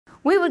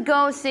We would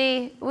go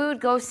see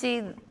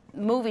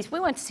movies. We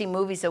went to see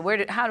movies. So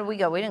how did we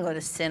go? We didn't go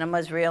to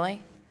cinemas,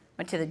 really.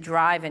 Went to the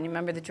drive-in. You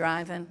remember the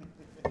drive-in?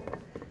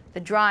 The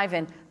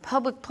drive-in,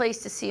 public place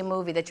to see a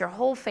movie that your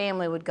whole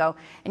family would go.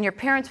 And your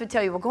parents would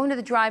tell you, we're going to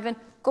the drive-in,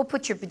 go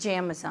put your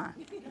pajamas on.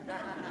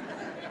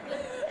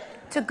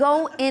 To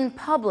go in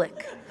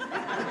public.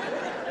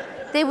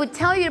 They would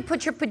tell you to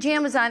put your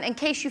pajamas on in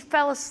case you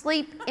fell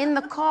asleep in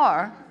the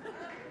car,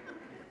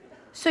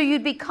 so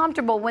you'd be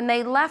comfortable when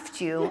they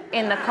left you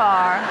in the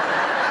car.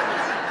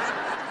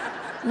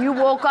 You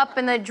woke up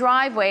in the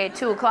driveway at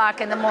 2 o'clock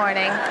in the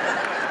morning,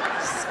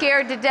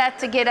 scared to death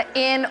to get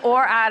in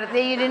or out of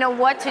there. You didn't know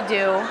what to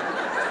do.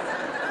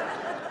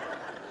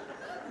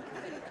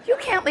 You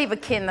can't leave a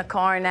kid in the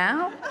car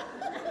now.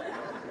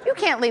 You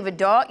can't leave a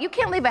dog. You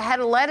can't leave a head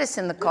of lettuce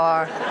in the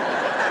car.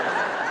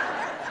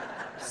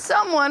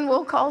 Someone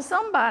will call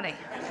somebody.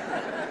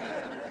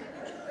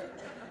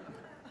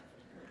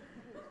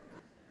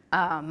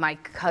 My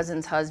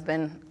cousin's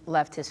husband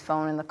left his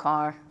phone in the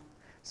car.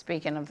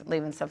 Speaking of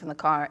leaving stuff in the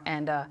car,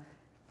 and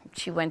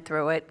she went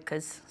through it,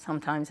 because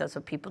sometimes that's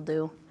what people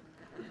do.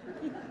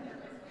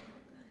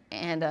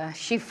 And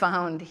she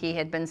found he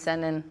had been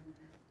sending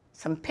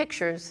some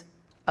pictures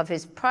of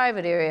his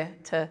private area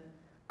to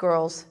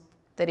girls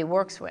that he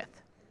works with.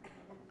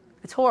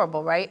 It's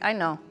horrible, right? I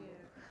know.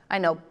 I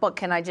know, but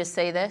can I just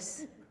say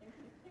this?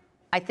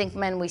 I think,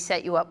 men, we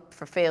set you up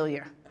for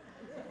failure.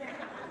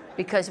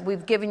 Because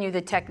we've given you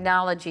the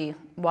technology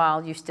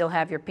while you still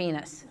have your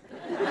penis.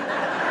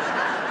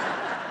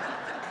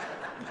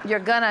 You're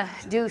gonna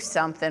do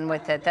something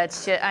with it.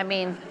 That's just, I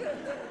mean,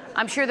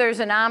 I'm sure there's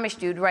an Amish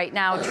dude right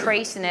now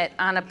tracing it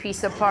on a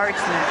piece of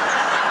parchment.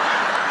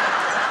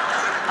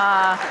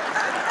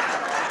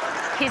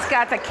 He's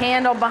got the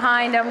candle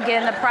behind him,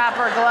 getting the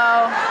proper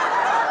glow.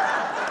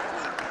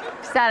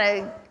 He's got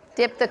to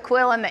dip the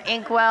quill in the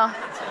inkwell.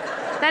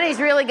 Then he's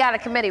really got a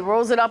committee.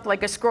 Rolls it up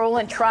like a scroll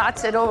and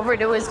trots it over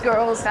to his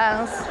girl's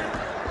house.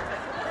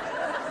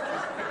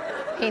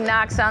 He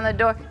knocks on the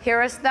door.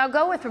 Hearest thou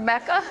goeth,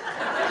 Rebecca?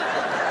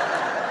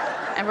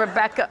 And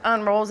Rebecca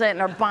unrolls it and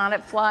her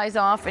bonnet flies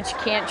off and she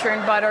can't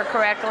churn butter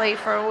correctly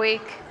for a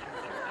week.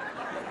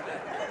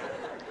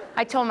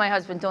 I told my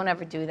husband, don't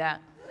ever do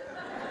that.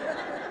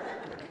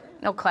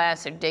 No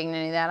class or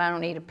dignity of that. I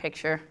don't need a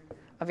picture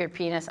of your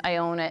penis. I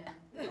own it.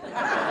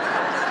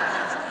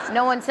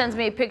 No one sends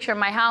me a picture of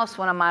my house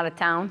when I'm out of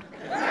town.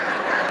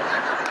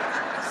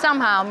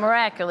 Somehow,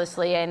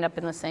 miraculously, I end up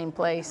in the same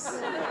place.